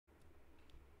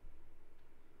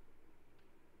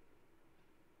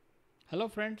Hello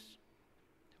friends,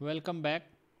 welcome back.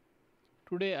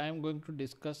 Today I am going to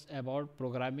discuss about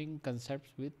programming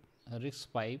concepts with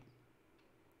RISC-V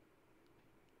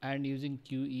and using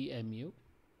QEMU.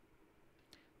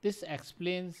 This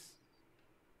explains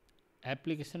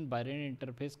application binary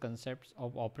interface concepts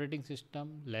of operating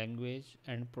system, language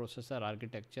and processor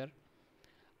architecture.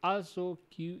 Also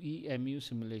QEMU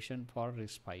simulation for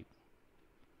RISC-V.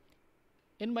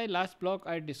 In my last blog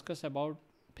I discussed about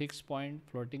fixed point,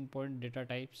 floating point data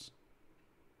types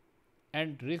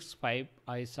and RISC-V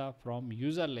ISA from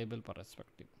user level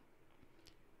perspective.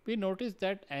 We notice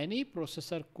that any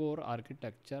processor core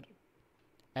architecture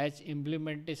as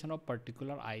implementation of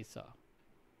particular ISA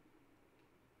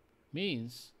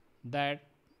means that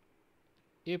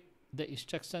if the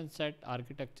instruction set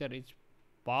architecture is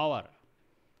power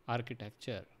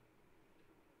architecture,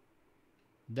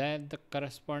 then the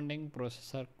corresponding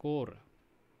processor core,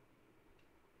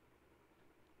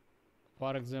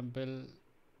 for example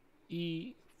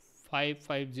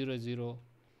E5500,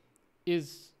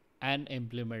 is an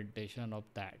implementation of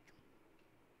that.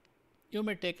 You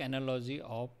may take analogy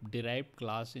of derived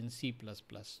class in C++.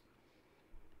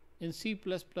 In C++,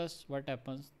 what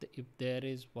happens if there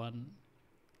is one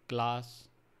class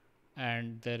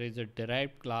and there is a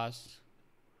derived class,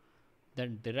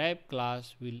 then derived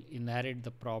class will inherit the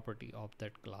property of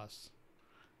that class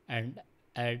and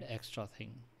add extra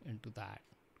thing into that.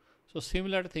 So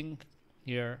similar thing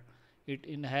here, it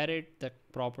inherit the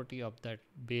property of that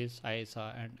base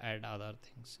ISA and add other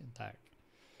things in that.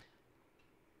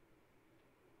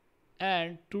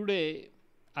 And today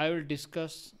I will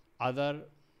discuss other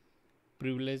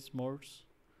privilege modes.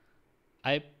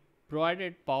 I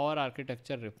provided power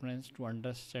architecture reference to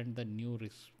understand the new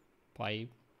RISC-V.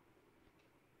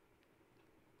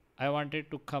 I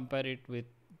wanted to compare it with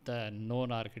the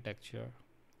known architecture,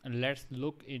 and let's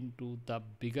look into the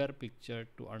bigger picture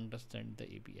to understand the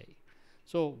ABI.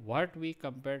 So what we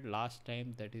compared last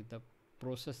time, that is the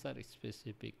processor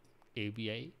specific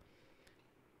ABI,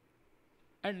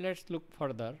 and let's look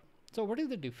further. So what is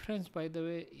the difference, by the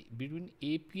way, between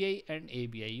API and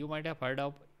ABI? You might have heard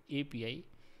of API.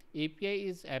 API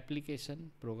is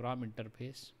application program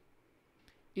interface,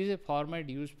 is a format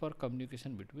used for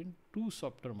communication between two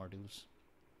software modules.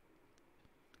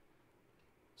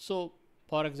 So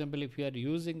for example, if you are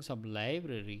using some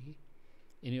library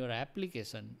in your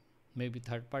application, maybe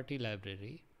third-party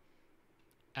library,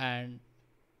 and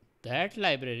that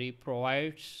library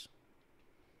provides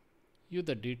you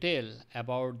the detail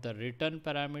about the return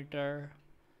parameter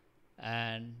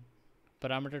and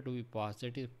parameter to be passed,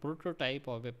 that is prototype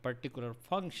of a particular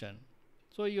function.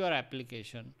 So your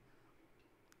application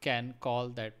can call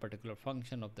that particular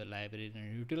function of the library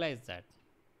and utilize that.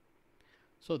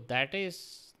 So that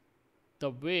is the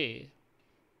way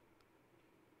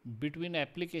between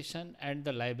application and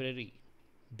the library,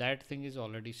 that thing is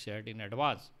already shared in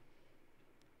advance.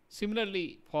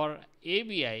 Similarly for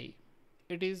ABI,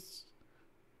 it is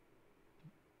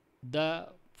the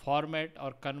format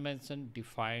or convention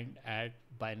defined at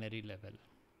binary level.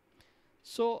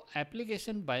 So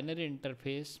application binary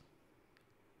interface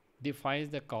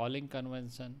defines the calling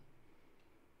convention,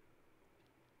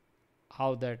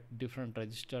 how that different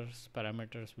registers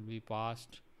parameters will be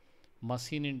passed,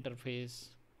 machine interface,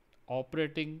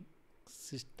 operating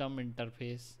system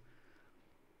interface.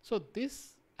 So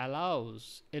this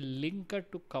allows a linker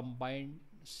to combine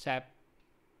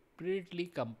separately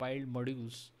compiled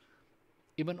modules,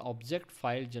 even object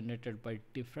file generated by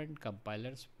different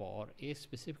compilers for a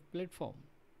specific platform.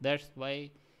 That's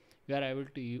why we are able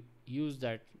to use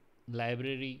that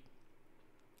library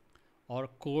or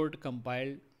code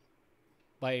compiled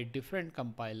by a different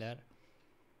compiler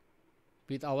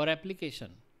with our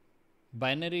application.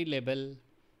 Binary level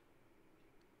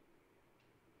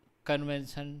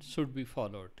convention should be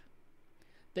followed.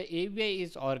 The ABI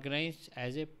is organized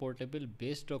as a portable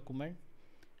base document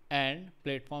and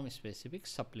platform specific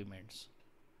supplements.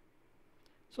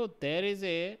 So there is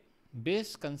a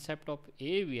base concept of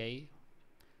ABI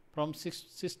from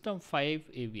System 5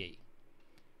 ABI,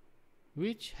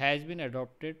 which has been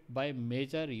adopted by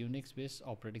major Unix based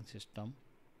operating system,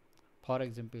 for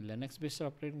example Linux based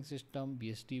operating system,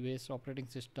 BSD based operating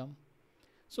system.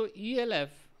 So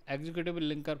ELF, executable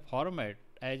linker format,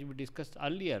 as we discussed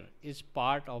earlier, is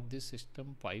part of this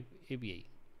System 5 ABI.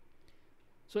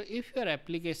 So if your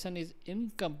application is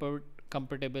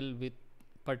incompatible with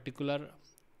particular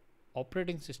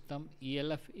operating system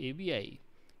ELF ABI,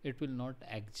 it will not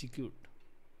execute.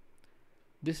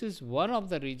 This is one of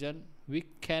the reason we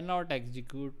cannot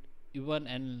execute even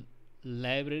an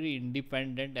library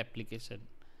independent application,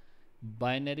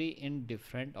 binary in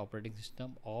different operating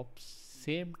system of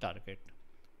same target.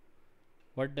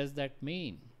 What does that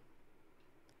mean?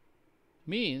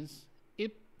 Means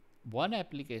if one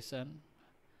application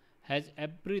has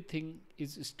everything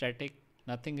is static,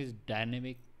 nothing is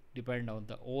dynamic, depend on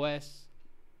the OS.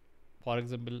 For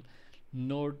example,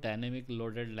 no dynamic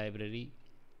loaded library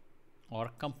or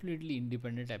completely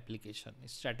independent application,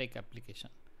 static application.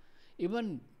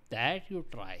 Even that you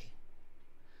try,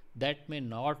 that may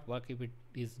not work if it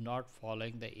is not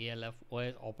following the ALF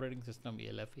OS operating system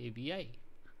ALF ABI.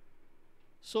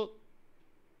 So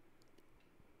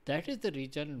that is the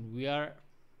reason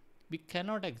we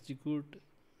cannot execute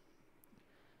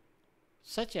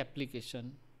such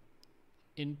application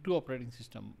in two operating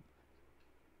system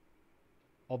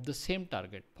of the same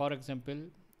target. For example,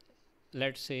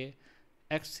 let's say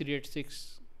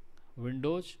x386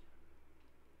 Windows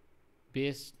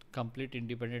based complete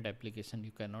independent application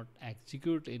you cannot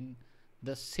execute in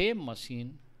the same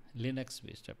machine Linux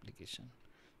based application.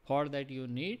 For that you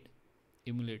need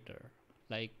emulator,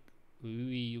 like we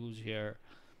use here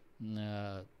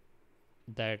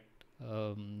that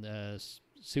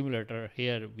simulator.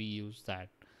 Here we use that.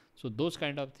 So those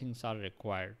kind of things are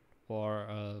required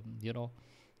for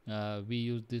we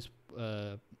use this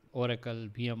Oracle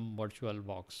VM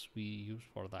VirtualBox we use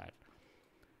for that.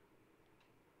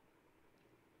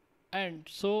 And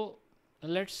so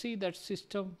let's see that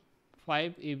system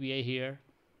 5 ABI here.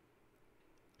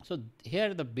 So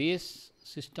here the base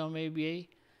system ABI,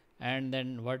 and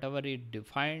then whatever it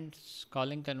defines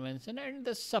calling convention, and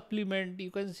the supplement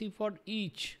you can see for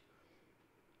each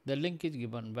the link is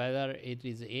given, whether it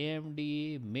is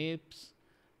AMD, MIPS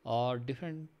or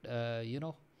different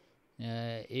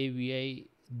ABI.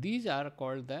 These are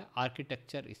called the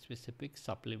architecture specific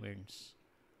supplements.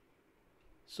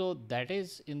 So that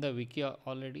is in the wiki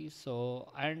already.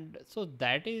 So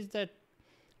that is that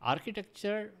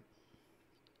architecture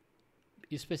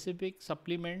specific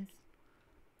supplement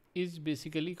is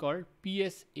basically called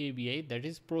PSABI, that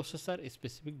is processor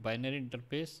specific binary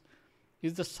interface,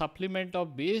 is the supplement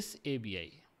of base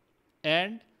ABI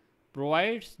and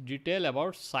provides detail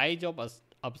about size of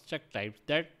abstract types,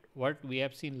 that what we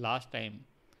have seen last time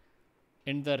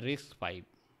in the RISC-V.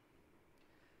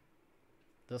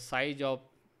 The size of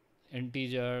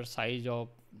integer, size of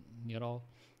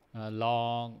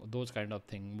long, those kind of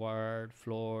thing, word,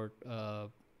 float.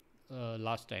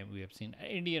 Last time we have seen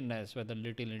Indianness, whether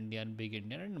little Indian, big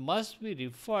Indian, and must be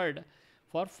referred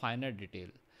for finer detail.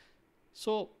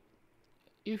 So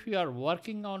if you are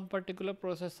working on particular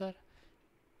processor,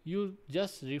 you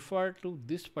just refer to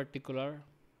this particular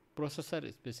processor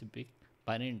specific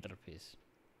binary interface.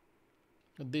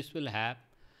 So this will have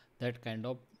that kind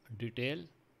of detail.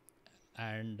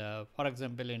 And for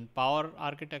example, in power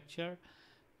architecture,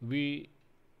 we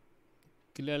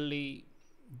clearly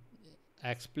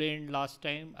explained last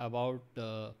time about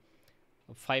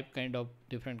 5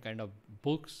 different kind of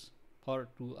books for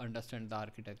to understand the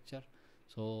architecture.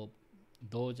 So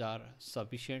those are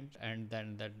sufficient, and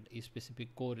then that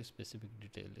specific core specific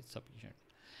detail is sufficient.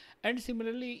 And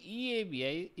similarly,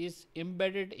 EABI is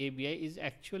embedded ABI, is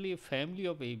actually a family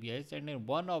of ABIs, and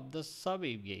one of the sub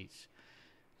ABIs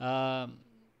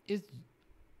is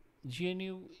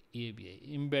GNU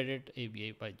ABI, embedded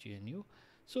ABI by GNU.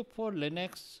 So for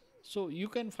Linux, so you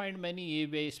can find many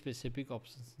ABI specific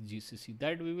options GCC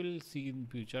that we will see in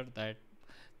future,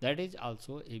 that is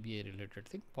also ABI related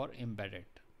thing for embedded.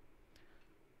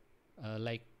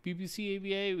 Like PPC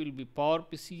ABI will be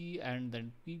PowerPC, and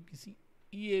then PPC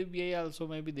EABI also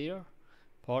may be there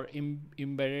for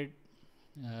embedded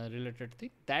related thing.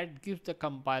 That gives the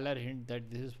compiler hint that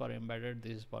this is for embedded,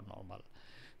 this is for normal.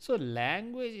 So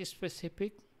language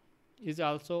specific is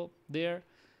also there.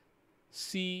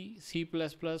 C, C++,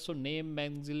 so name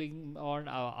mangling or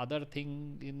other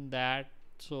thing in that.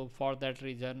 So for that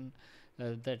reason,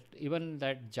 that even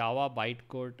that Java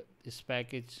bytecode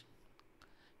spec is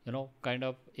kind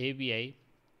of ABI,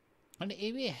 and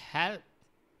ABI help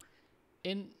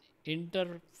in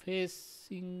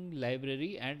interfacing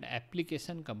library and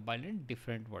application component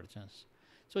different versions.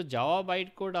 So Java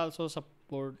bytecode also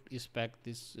support spec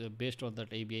this based on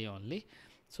that ABI only.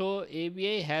 So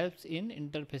ABI helps in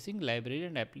interfacing library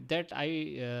and that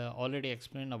I already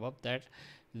explained above that.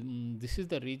 This is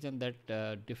the reason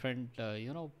that different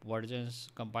versions,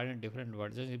 component different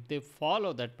versions, if they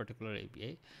follow that particular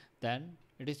ABI, then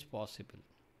it is possible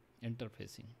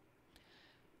interfacing.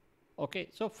 Okay,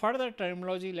 so further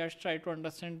terminology, let's try to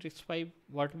understand RISC-V,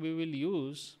 what we will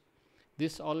use.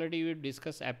 This already we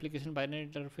discussed application binary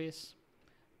interface.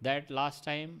 That last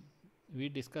time we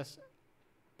discussed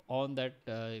on that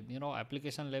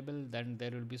application level, then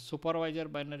there will be supervisor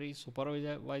binary,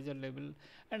 supervisor level,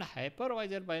 and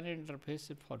hypervisor binary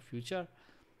interface for future.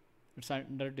 It's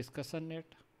under discussion yet.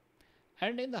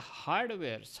 And in the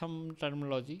hardware, some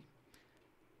terminology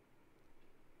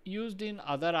used in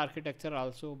other architecture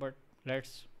also, but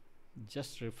let's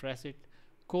just refresh it.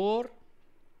 Core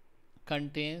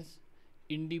contains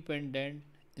independent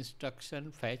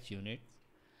instruction fetch unit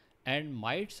and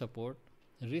might support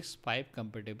RISC-V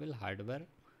compatible hardware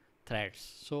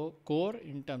threads. So core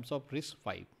in terms of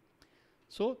RISC-V,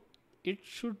 so it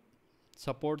should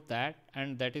support that,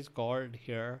 and that is called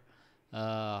here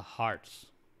hearts.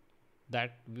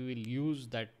 That we will use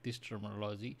this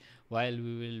terminology while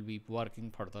we will be working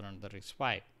further on the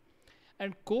RISC-V.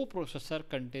 And coprocessor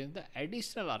contains the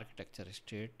additional architecture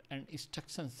state and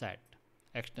instruction set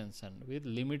extension with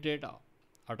limited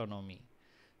autonomy.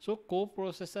 So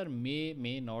coprocessor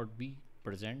may not be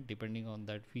present depending on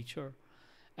that feature.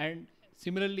 And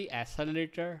similarly,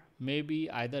 accelerator may be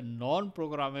either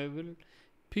non-programmable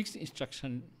fixed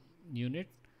instruction unit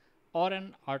or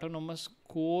an autonomous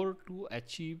core to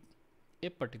achieve a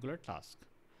particular task.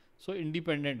 So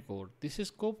independent core. This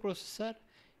is coprocessor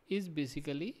is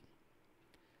basically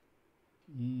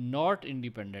not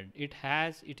independent. It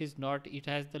has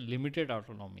the limited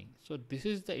autonomy. So this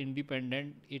is the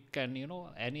independent. It can,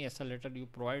 any accelerator you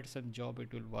provide some job,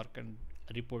 it will work and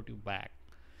report you back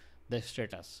the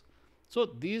status. So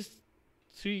these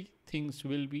three things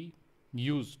will be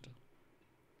used.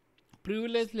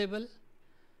 Privilege level.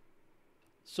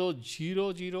 So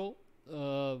 00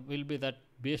 will be that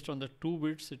based on the 2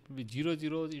 bits, it will be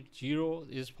 00. 0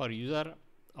 is for user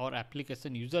or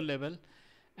application user level,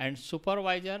 and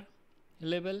supervisor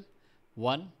level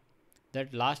 1.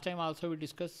 That last time also we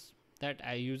discussed that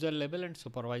a user level and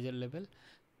supervisor level.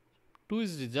 2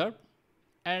 is reserved,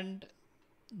 and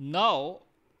now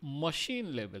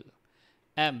machine level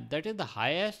M, that is the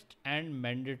highest and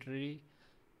mandatory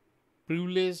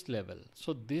privilege level.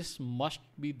 So this must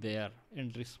be there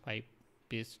in RISC-V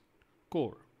based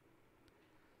core.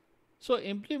 So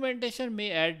implementation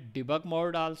may add debug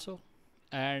mode also,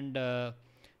 and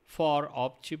for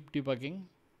off-chip debugging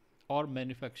or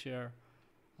manufacturer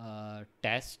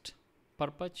test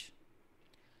purpose.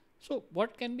 So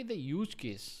what can be the use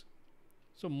case?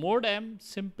 So mode M,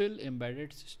 simple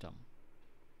embedded system,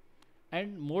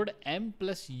 and mode M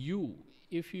plus U,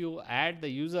 if you add the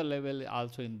user level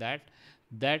also in that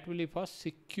will be for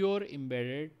secure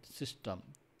embedded system.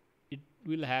 It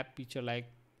will have feature like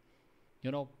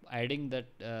adding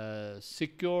that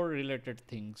secure related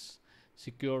things,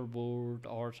 secure board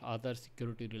or other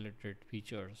security related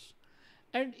features.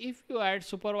 And if you add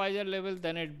supervisor level,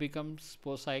 then it becomes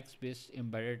POSIX based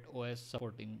embedded OS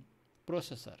supporting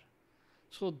processor.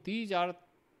 So these are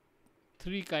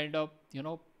three kind of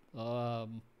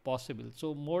possible.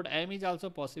 So mode M is also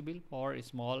possible for a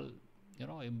small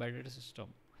embedded system.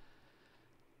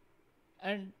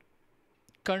 And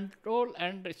control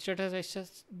and status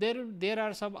access, there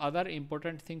are some other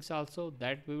important things also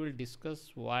that we will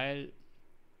discuss while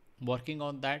working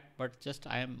on that, but just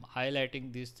I am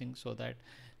highlighting these things so that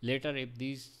later if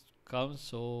these comes,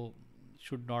 so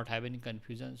should not have any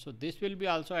confusion. So this will be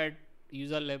also at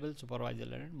user level, supervisor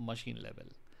level, and machine level.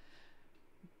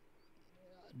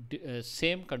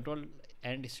 Same control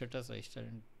and status register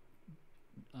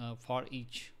for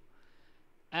each.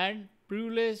 And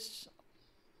privilege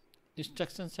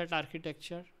instruction set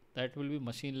architecture, that will be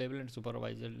machine level and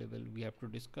supervisor level we have to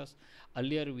discuss.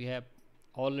 Earlier we have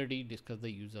already discussed the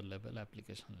user level,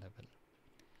 application level.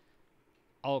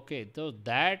 Okay, so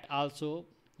that also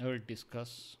I will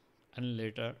discuss and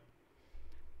later.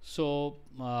 So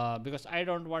because I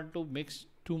don't want to mix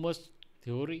too much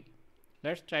theory,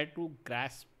 let's try to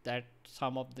grasp that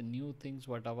some of the new things,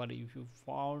 whatever if you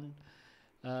found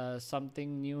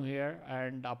something new here,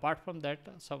 and apart from that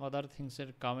some other things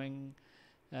are coming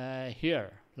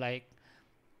here, like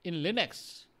in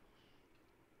Linux,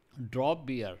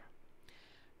 Dropbear.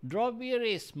 Dropbear,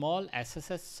 a small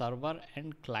SSH server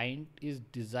and client, is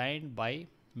designed by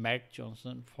Matt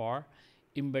Johnson for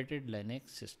embedded Linux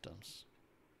systems.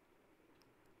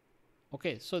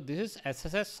 Okay, so this is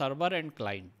SSH server and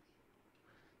client.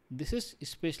 This is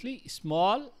especially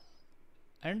small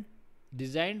and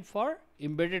designed for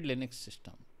embedded Linux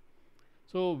system.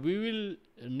 So we will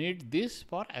need this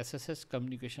for SSH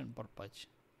communication purpose.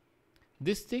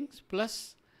 These things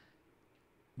plus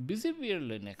BusyBear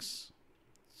Linux.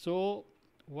 So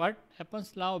what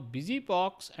happens now,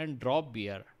 BusyBox and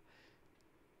Dropbear,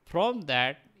 from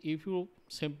that if you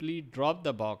simply drop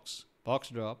the box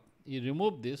drop, you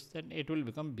remove this, then it will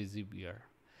become BusyBear.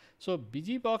 So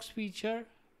BusyBox feature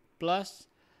plus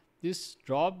this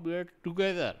dropware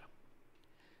together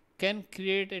can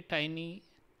create a tiny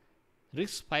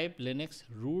RISC-V Linux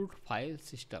root file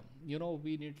system.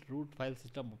 We need root file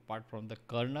system apart from the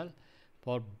kernel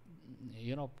for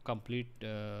complete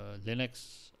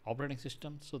Linux operating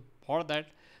system. So for that,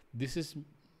 this is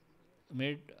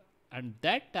made, and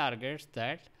that targets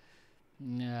that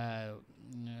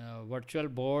virtual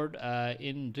board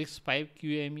in RISC-V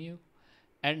QEMU.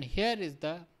 And here is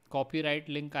the copyright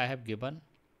link I have given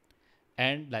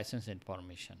and license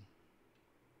information.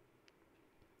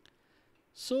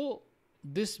 So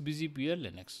this BZPL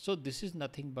Linux, so this is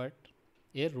nothing but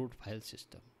a root file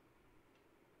system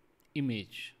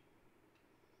image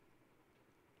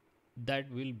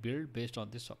that will build based on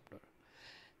this software.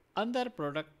 Another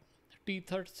product,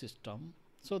 T3 system.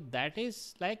 So that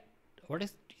is like, what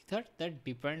is T3? That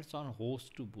depends on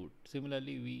host to boot.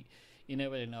 Similarly, we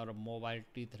enable in our mobile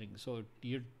T3. So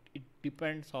it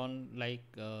depends on like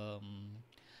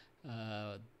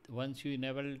once you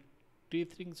enable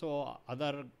T3, so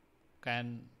other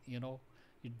can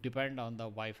it depend on the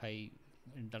Wi-Fi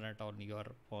internet on your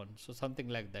phone. So something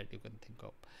like that you can think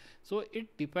of. So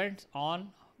it depends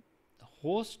on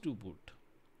host to boot.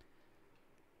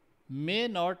 May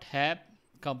not have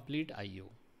complete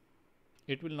IO.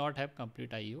 It will not have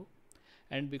complete IO,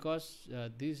 and because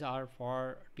these are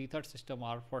for T3 system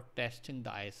are for testing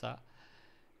the ISA.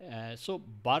 So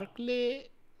Berkeley,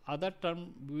 other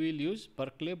term we will use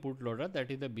Berkeley bootloader, that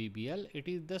is the BBL. It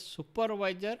is the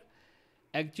supervisor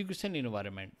execution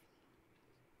environment.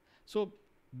 So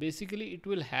basically it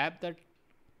will have that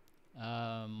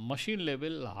machine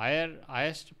level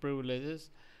highest privileges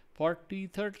for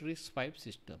T3 RISC-V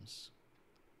systems.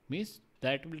 Means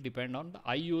that will depend on the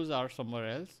IOs are somewhere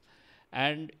else,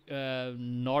 and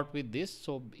not with this,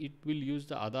 so it will use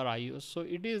the other IOs. So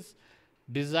it is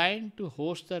designed to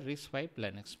host the RISC-V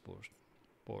Linux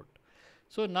port.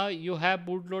 So now you have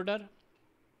bootloader.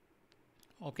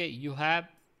 Okay, you have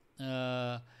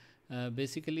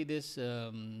basically this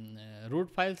root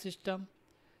file system.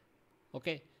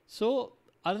 Okay, so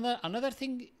another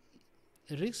thing,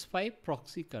 RISC-V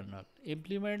proxy kernel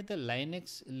implement the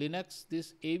Linux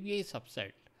this AVI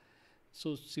subset.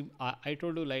 So I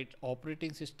told you like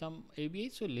operating system AVI,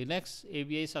 so Linux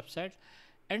AVI subset,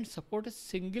 and support a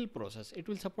single process. It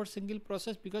will support single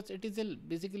process because it is a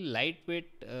basically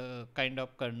lightweight kind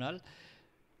of kernel.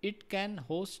 It can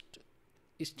host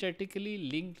statically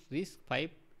linked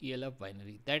RISC-V ELF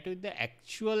binary. That is the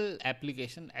actual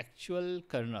application, actual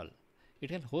kernel. It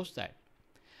can host that.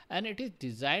 And it is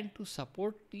designed to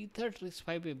support T3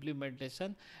 RISC-V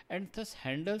implementation, and thus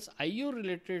handles IO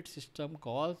related system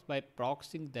calls by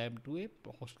proxying them to a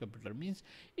host computer. Means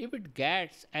if it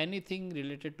gets anything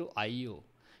related to IO,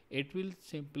 it will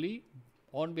simply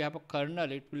on behalf of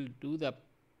kernel, it will do the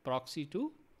proxy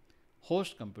to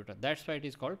host computer. That's why it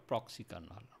is called proxy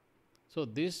kernel. So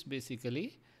this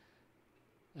basically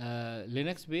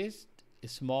Linux based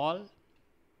small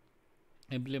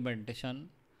implementation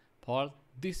for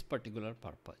this particular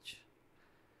purpose.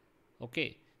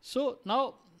 Okay, so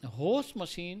now host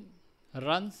machine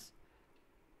runs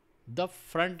the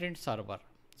front end server.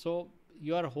 So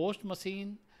your host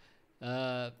machine,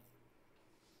 so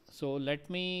let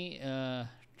me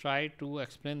try to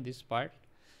explain this part.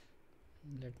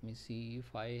 Let me see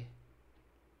if I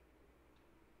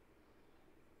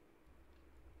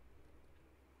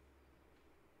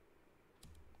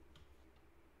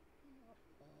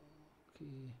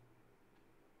okay.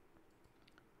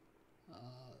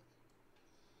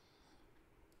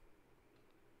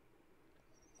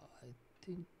 I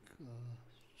think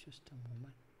just a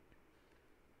moment.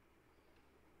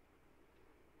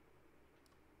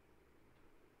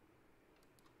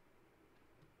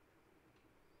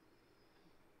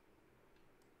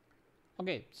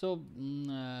 Okay, so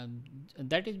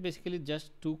that is basically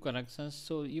just two connections.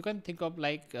 So you can think of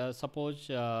like suppose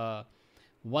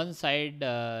one side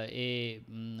a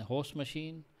host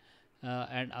machine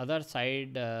and other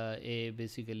side a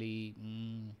basically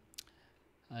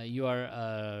your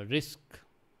RISC.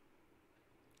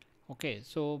 Okay,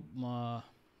 so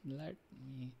let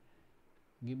me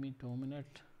give me 2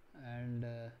 minutes, and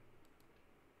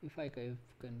if I can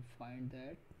find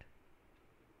that.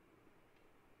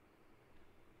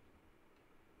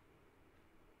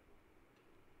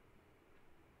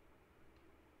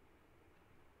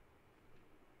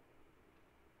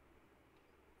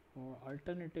 Or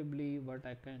alternatively, what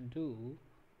I can do,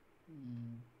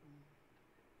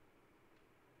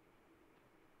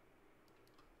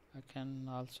 I can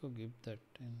also give that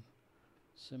in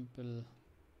simple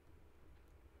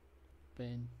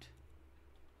paint.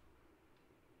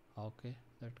 Okay,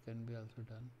 that can be also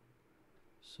done.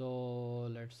 So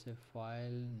let's say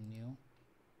file new,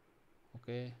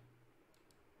 okay,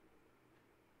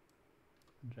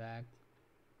 drag,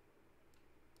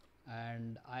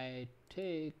 and I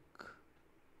take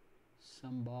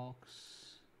some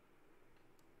box,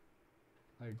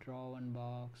 I draw one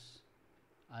box,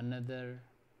 another.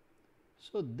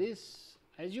 So this,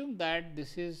 assume that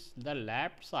this is the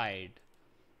left side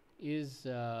is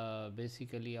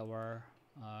basically our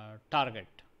target,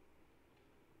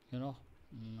 you know,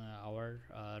 our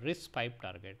RISC-V pipe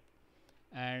target,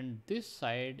 and this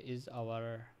side is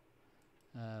our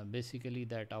basically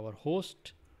that our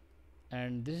host,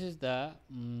 and this is the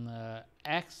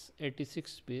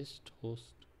x86 based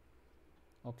host.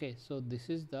 Okay, so this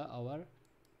is the our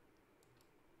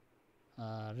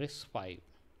RISC-V,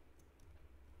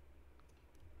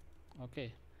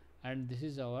 okay, and this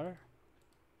is our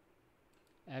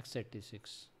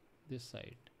x86, this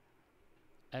side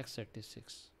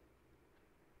x86.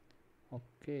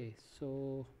 Okay,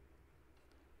 so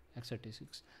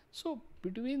x86. So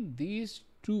between these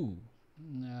two,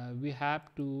 we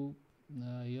have to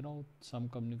you know, some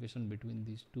communication between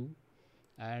these two,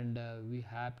 and we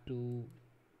have to,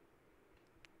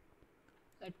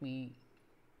 let me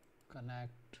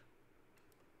connect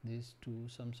these two,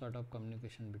 some sort of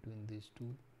communication between these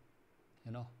two,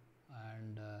 you know,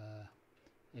 and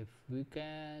if we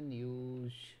can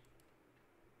use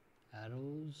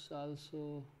arrows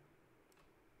also,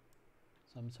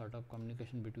 some sort of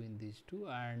communication between these two,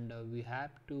 and we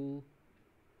have to,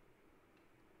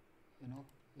 you know,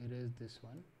 erase this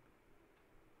one.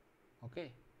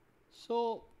 Okay,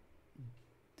 so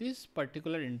this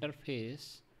particular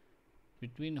interface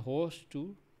between host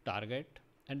to target,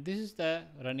 and this is the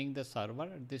running the server,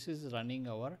 this is running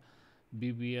our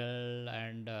BBL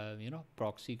and you know,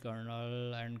 proxy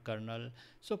kernel and kernel.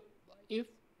 So if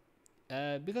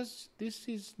because this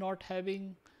is not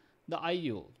having the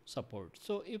IO support,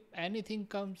 so if anything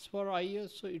comes for IO,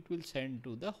 so it will send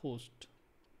to the host.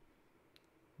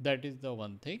 That is the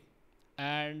one thing.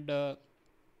 And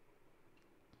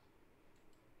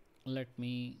let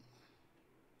me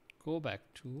go back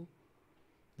to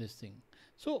this thing.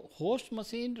 So host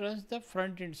machine runs the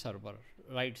front end server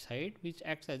right side, which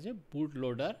acts as a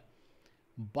bootloader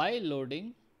by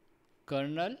loading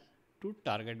kernel to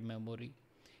target memory.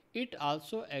 It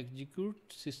also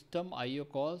executes system IO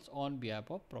calls on behalf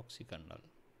of proxy kernel.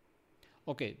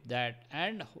 Okay, that,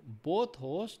 and both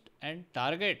host and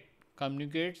target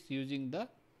communicates using the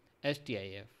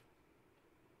STIF.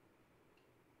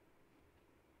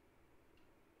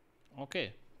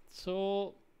 Okay,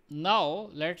 so now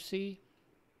let's see.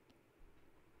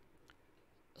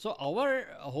 So our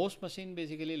host machine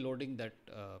basically loading that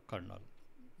kernel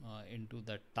into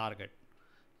that target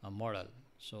model.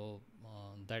 So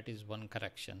that is one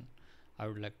correction I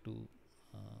would like to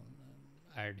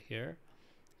add here.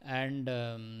 And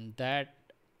that,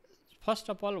 first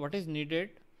of all, what is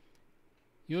needed?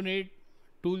 You need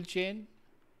tool chain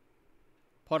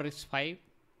for RISC-V,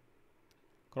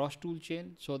 cross tool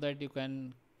chain, so that you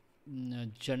can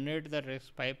generate the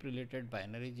RISC-V related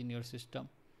binaries in your system.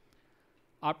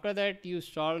 After that, you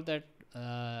install that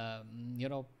you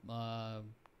know,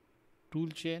 tool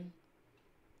chain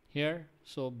here.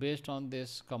 So based on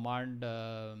this command,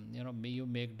 you know, you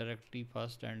make directory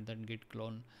first and then git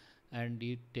clone, and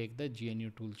you take the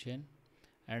GNU tool chain,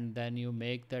 and then you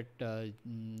make that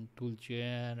tool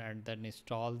chain and then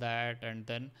install that, and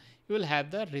then you will have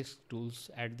the RISC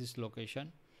tools at this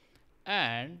location,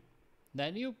 and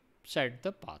then you set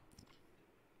the path.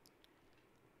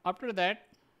 After that,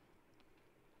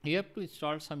 you have to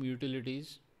install some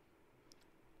utilities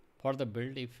for the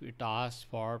build if it asks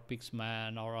for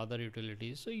Pixman or other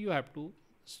utilities. So you have to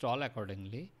install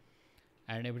accordingly,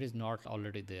 and if it is not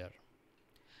already there.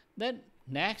 Then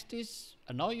next is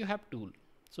now you have tool.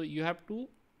 So you have to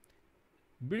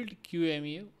build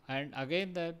QEMU, and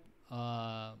again the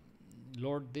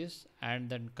load this and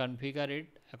then configure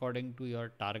it according to your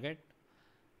target,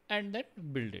 and then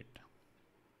build it.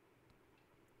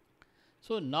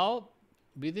 So now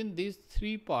within these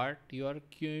three parts, your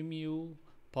QEMU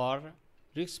for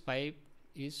RISC-V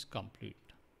is complete.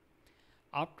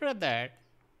 After that,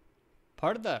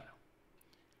 further,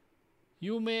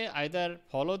 you may either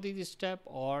follow this step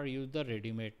or use the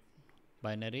ready-made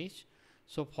binaries.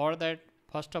 So for that,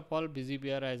 first of all,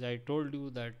 BusyBear, as I told you,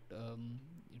 that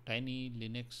tiny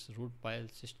Linux root file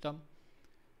system,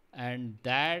 and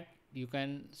that you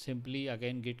can simply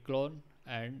again git clone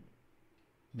and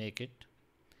make it.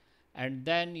 And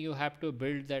then you have to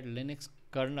build that Linux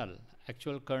kernel,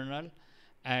 actual kernel,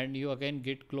 and you again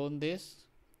git clone this,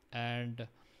 and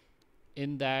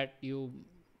in that you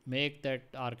make that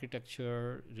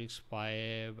architecture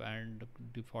RISC-V and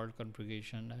default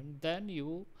configuration, and then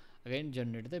you again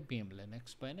generate the VM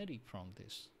Linux binary from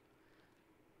this.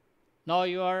 Now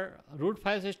your root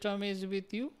file system is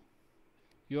with you,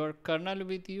 your kernel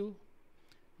with you.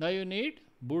 Now you need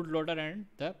bootloader and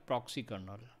the proxy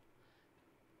kernel.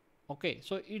 Okay,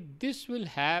 so this will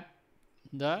have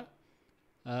the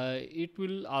it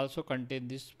will also contain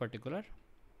this particular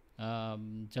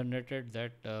generated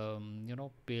that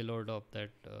payload of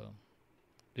that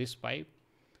RISC-V,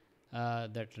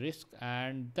 that RISC,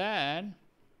 and then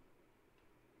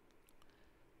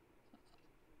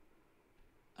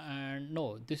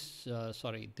no, this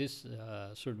sorry, this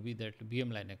should be that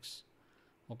VM Linux.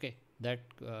 Okay, that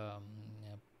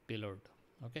payload.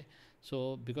 Okay,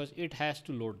 so because it has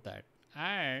to load that,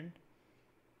 and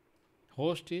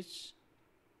host is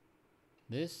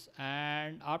this,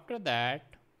 and after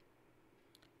that,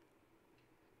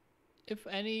 if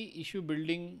any issue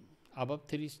building above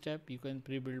 3 step, you can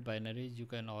pre-build binaries, you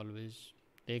can always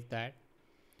take that,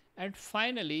 and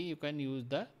finally you can use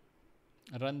the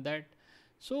run that.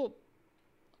 So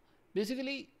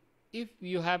basically, if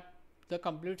you have the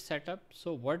complete setup,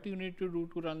 so what you need to do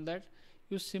to run that,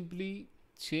 you simply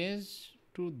change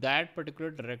to that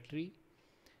particular directory.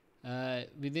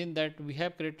 Within that we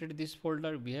have created this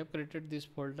folder,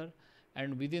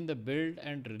 and within the build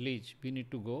and release we need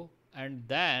to go, and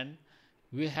then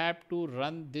we have to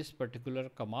run this particular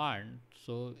command.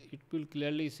 So it will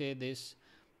clearly say this,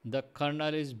 the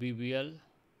kernel is bbl,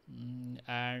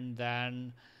 and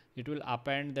then it will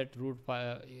append that root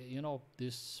file,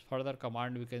 this further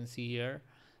command we can see here,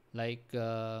 like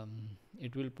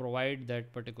it will provide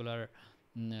that particular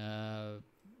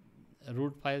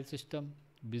root file system,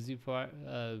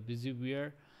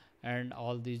 busyware, and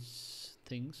all these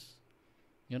things,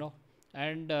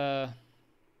 and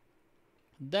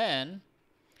then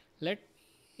let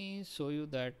me show you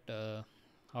that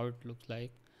how it looks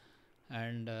like,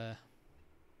 and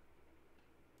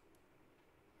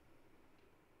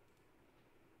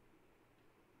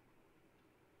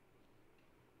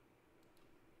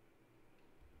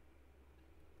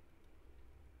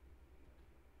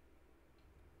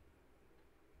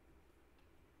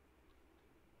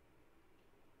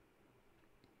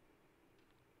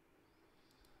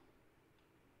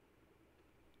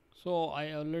so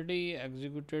I already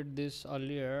executed this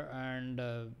earlier, and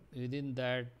within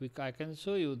that I can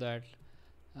show you that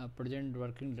present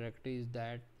working directory is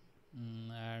that,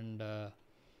 and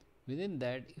within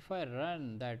that if I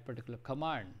run that particular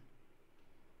command,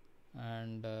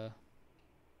 and I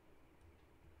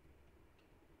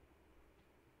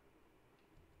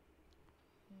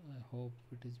hope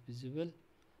it is visible,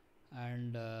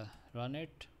 and run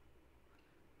it,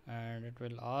 and it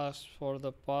will ask for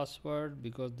the password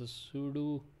because the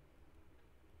sudo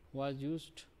was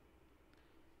used.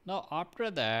 Now after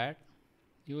that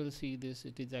you will see this,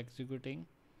 it is executing,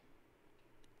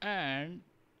 and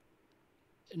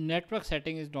network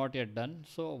setting is not yet done.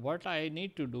 So what I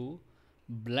need to do,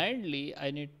 blindly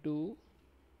I need to,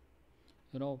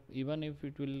 even if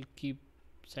it will keep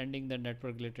sending the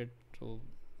network related, so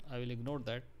I will ignore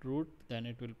that root, then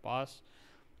it will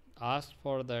ask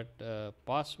for that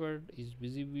password is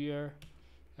busyware.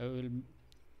 I will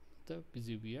the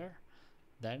busyware,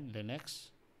 then Linux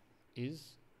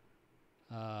is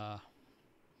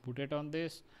booted on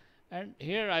this, and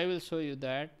here I will show you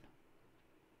that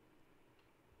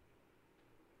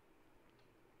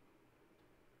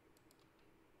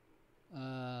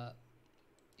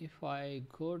if I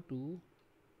go to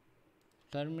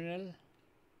terminal,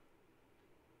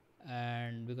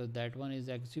 and because that one is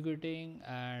executing,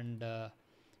 and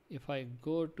if I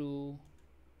go to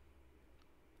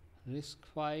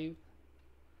RISC-V,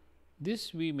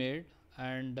 this we made,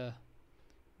 and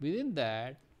within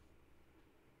that,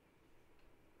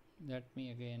 let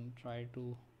me again try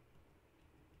to,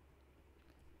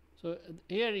 so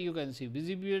here you can see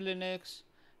Visible Linux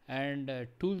and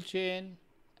toolchain,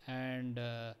 and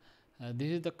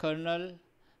this is the kernel,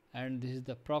 and this is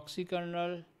the proxy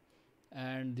kernel,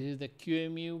 and this is the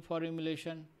QEMU for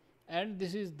emulation, and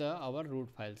this is the our root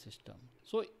file system.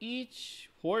 So each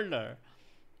folder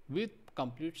with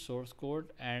complete source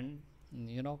code and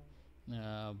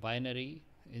binary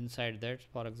inside that.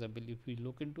 For example, if we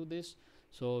look into this,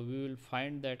 so we will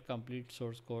find that complete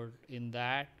source code in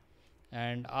that,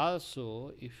 and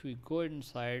also if we go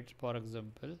inside, for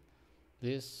example,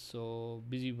 this, so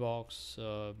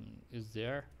busybox is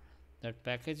there, that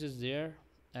package is there,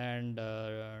 and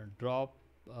drop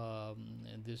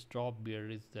this drop beer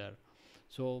is there.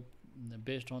 So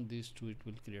based on these two, it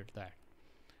will create that.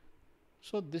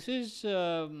 So this is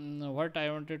what I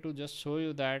wanted to just show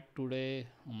you that today,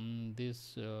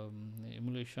 this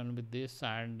emulation with this,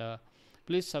 and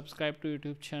please subscribe to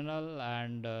YouTube channel,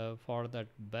 and for that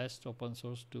best open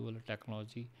source tool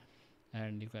technology,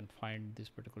 and you can find this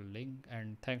particular link.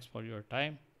 And thanks for your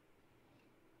time.